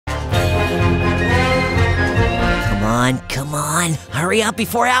come on. Hurry up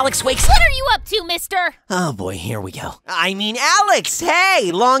before Alex wakes up. What are you up to, mister? Oh boy, here we go. I mean, Alex,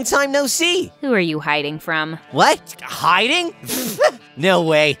 hey, long time no see. Who are you hiding from? What? Hiding? No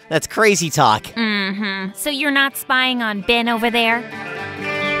way, that's crazy talk. So you're not spying on Ben over there?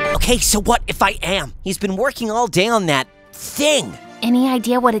 Okay, so what if I am? He's been working all day on that thing. Any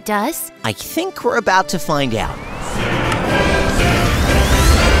idea what it does? I think we're about to find out.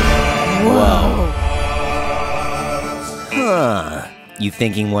 Whoa. Huh. You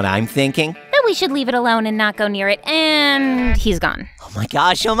thinking what I'm thinking? That we should leave it alone and not go near it, and he's gone. Oh my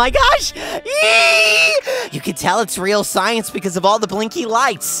gosh, oh my gosh! Yee! You can tell it's real science because of all the blinky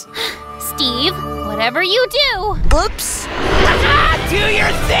lights. Steve, whatever you do. Oops! Do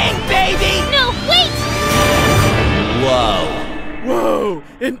your thing, baby! No, wait! Whoa. Whoa!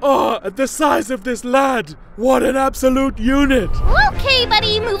 In awe at the size of this lad! What an absolute unit! Okay,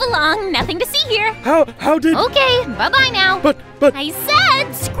 buddy, move along. Nothing to see here. How did... Okay, bye-bye now. But... I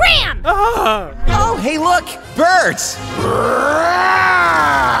said scram! Ah! Oh, hey look! Birds!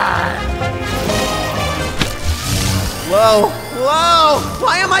 Whoa! Whoa!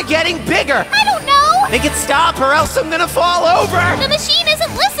 Why am I getting bigger? I don't know! Make it stop or else I'm gonna fall over! The machine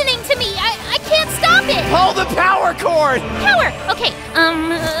isn't listening to me. I can't stop it. Pull the power cord! Power! Okay,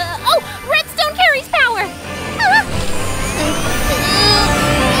 oh, redstone carries power!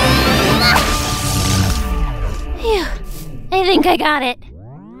 Phew, I think I got it.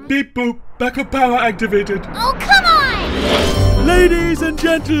 Beep boop, backup power activated. Oh, come on! Ladies and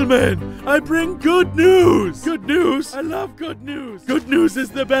gentlemen, I bring good news! Good news? I love good news. Good news is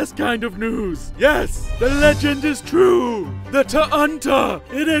the best kind of news. Yes, the legend is true. The Ta'anta,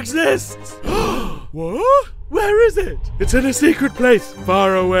 it exists. What? Where is it? It's in a secret place,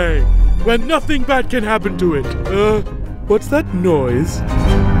 far away, where nothing bad can happen to it. What's that noise?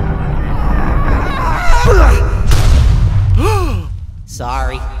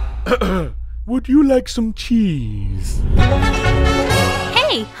 Sorry. Would you like some cheese?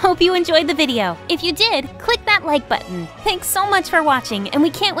 Hey, hope you enjoyed the video. If you did, click that like button. Thanks so much for watching, and we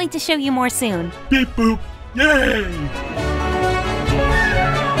can't wait to show you more soon. Beep boop, yay!